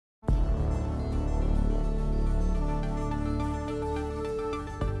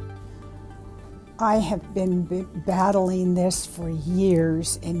I have been battling this for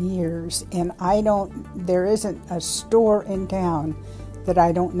years and years, and there isn't a store in town that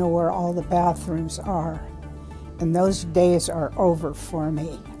I don't know where all the bathrooms are. And those days are over for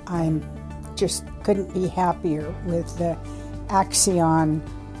me. I just couldn't be happier with the Axion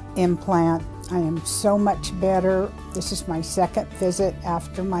implant. I am so much better. This is my second visit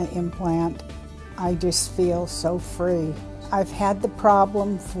after my implant. I just feel so free. I've had the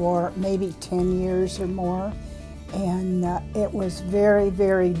problem for maybe 10 years or more, and it was very,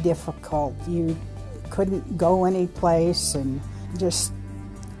 very difficult. You couldn't go any place and just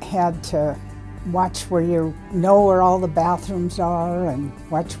had to watch where where all the bathrooms are and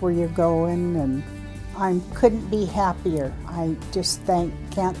watch where you're going, and I couldn't be happier. I just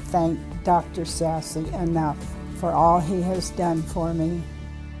can't thank Dr. Sassy enough for all he has done for me.